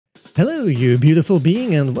Hello you beautiful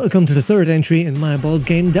being, and welcome to the third entry in my balls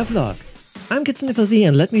game Devlog. I'm kitsune-fuzzy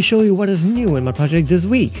and let me show you what is new in my project this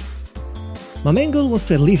week. My main goal was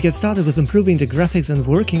to at least get started with improving the graphics and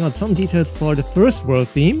working on some details for the first world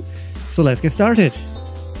theme, so let's get started.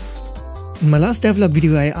 In my last Devlog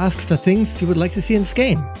video I asked for things you would like to see in this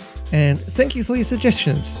game, and thank you for your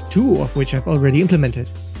suggestions, two of which I've already implemented.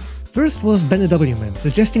 First was Ben the W-Man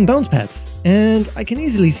suggesting bounce pads, and I can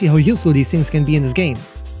easily see how useful these things can be in this game.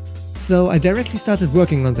 So I directly started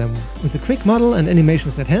working on them. With a quick model and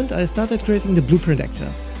animations at hand, I started creating the blueprint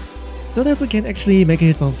actor, so that we can actually make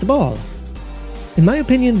it bounce the ball. In my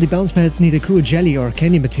opinion, the bounce pads need a cool jelly or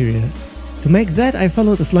candy material. To make that I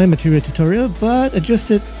followed a slime material tutorial, but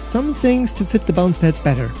adjusted some things to fit the bounce pads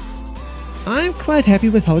better. I'm quite happy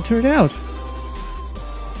with how it turned out.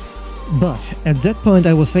 But at that point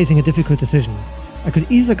I was facing a difficult decision. I could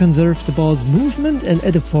either conserve the ball's movement and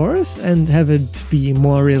add a force and have it be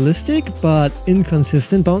more realistic but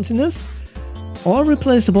inconsistent bounciness, or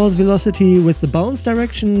replace the ball's velocity with the bounce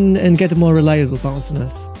direction and get a more reliable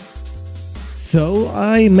bounciness. So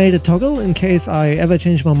I made a toggle in case I ever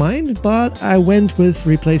changed my mind, but I went with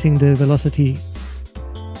replacing the velocity.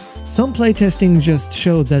 Some playtesting just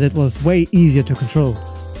showed that it was way easier to control,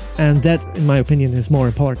 and that in my opinion is more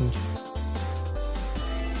important.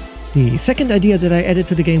 The second idea that I added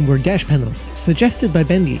to the game were dash panels, suggested by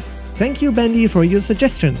Bendy. Thank you Bendy for your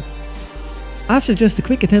suggestion! After just a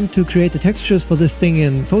quick attempt to create the textures for this thing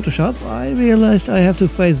in Photoshop, I realized I have to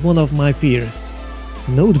face one of my fears.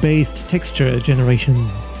 Node-based texture generation.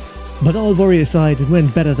 But all worry aside, it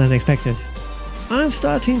went better than expected. I'm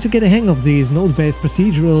starting to get a hang of these node-based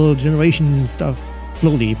procedural generation stuff,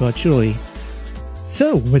 slowly but surely.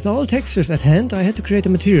 So, with all textures at hand, I had to create a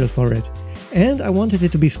material for it. And I wanted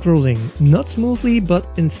it to be scrolling, not smoothly but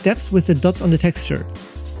in steps with the dots on the texture.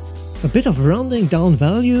 A bit of rounding down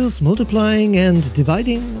values, multiplying and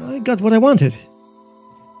dividing, I got what I wanted.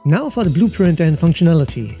 Now for the blueprint and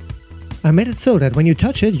functionality. I made it so that when you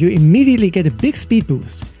touch it you immediately get a big speed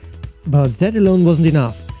boost. But that alone wasn't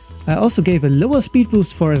enough. I also gave a lower speed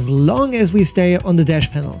boost for as long as we stay on the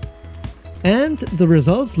dash panel. And the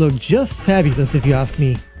results look just fabulous if you ask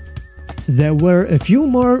me. There were a few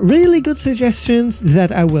more really good suggestions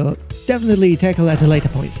that I will definitely tackle at a later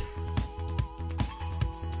point.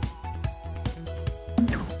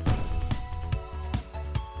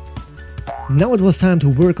 Now it was time to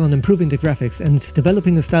work on improving the graphics and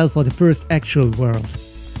developing a style for the first actual world.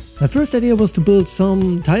 My first idea was to build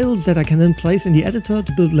some tiles that I can then place in the editor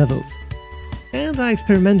to build levels. And I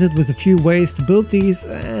experimented with a few ways to build these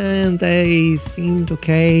and they seemed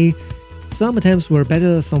okay. Some attempts were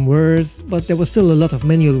better, some worse, but there was still a lot of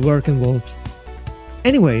manual work involved.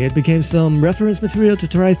 Anyway, it became some reference material to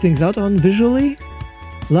try things out on visually.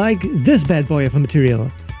 Like this bad boy of a material.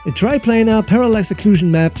 A triplanar parallax occlusion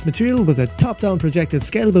mapped material with a top-down projected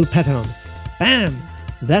scalable pattern. Bam!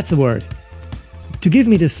 That's the word. To give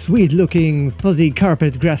me this sweet looking fuzzy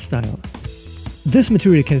carpet grass style. This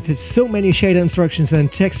material can fit so many shader instructions and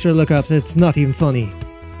texture lookups it's not even funny.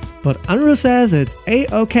 But Unreal says it's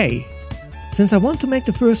a-okay. Since I want to make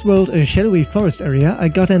the first world a shadowy forest area, I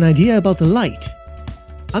got an idea about the light.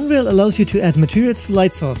 Unreal allows you to add materials to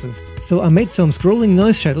light sources, so I made some scrolling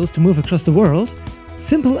noise shadows to move across the world.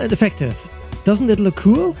 Simple and effective. Doesn't it look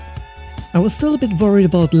cool? I was still a bit worried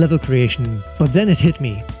about level creation, but then it hit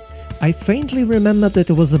me. I faintly remembered that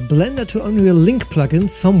there was a Blender to Unreal Link plugin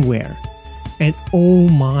somewhere. And oh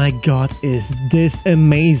my god, is this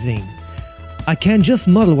amazing! I can just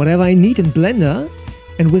model whatever I need in Blender,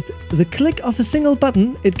 and with the click of a single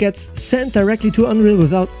button it gets sent directly to Unreal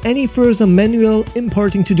without any further manual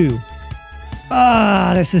importing to do.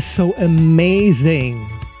 Ah, this is so amazing!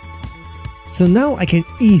 So now I can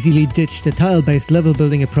easily ditch the tile-based level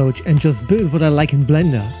building approach and just build what I like in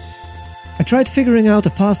Blender. I tried figuring out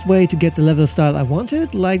a fast way to get the level style I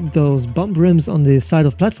wanted, like those bump rims on the side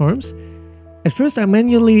of platforms. At first I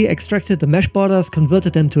manually extracted the mesh borders,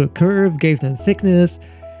 converted them to a curve, gave them thickness,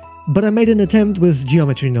 but I made an attempt with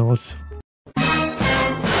geometry nodes.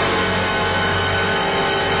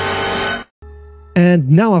 And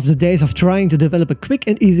now after days of trying to develop a quick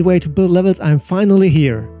and easy way to build levels, I'm finally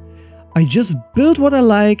here. I just build what I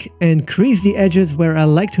like and crease the edges where I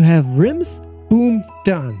like to have rims, boom,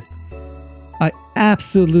 done. I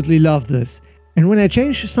absolutely love this. And when I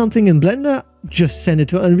change something in Blender, just send it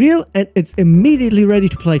to Unreal and it's immediately ready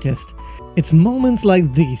to playtest. It's moments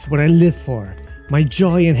like these what I live for. My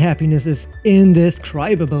joy and happiness is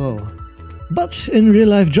indescribable. But in real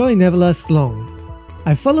life joy never lasts long.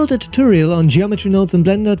 I followed a tutorial on geometry nodes in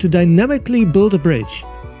Blender to dynamically build a bridge.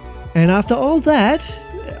 And after all that,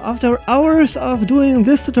 after hours of doing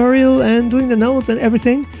this tutorial and doing the nodes and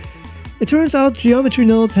everything, it turns out geometry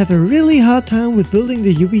nodes have a really hard time with building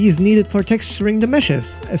the UVs needed for texturing the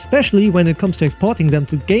meshes, especially when it comes to exporting them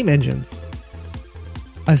to game engines.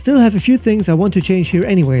 I still have a few things I want to change here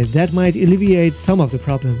anyways that might alleviate some of the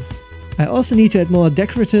problems. I also need to add more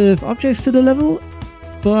decorative objects to the level,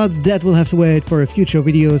 but that will have to wait for a future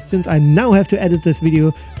video since I now have to edit this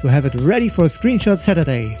video to have it ready for Screenshot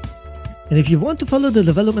Saturday. And if you want to follow the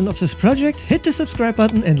development of this project, hit the subscribe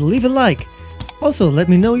button and leave a like. Also, let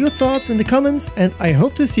me know your thoughts in the comments, and I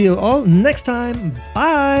hope to see you all next time.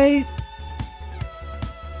 Bye!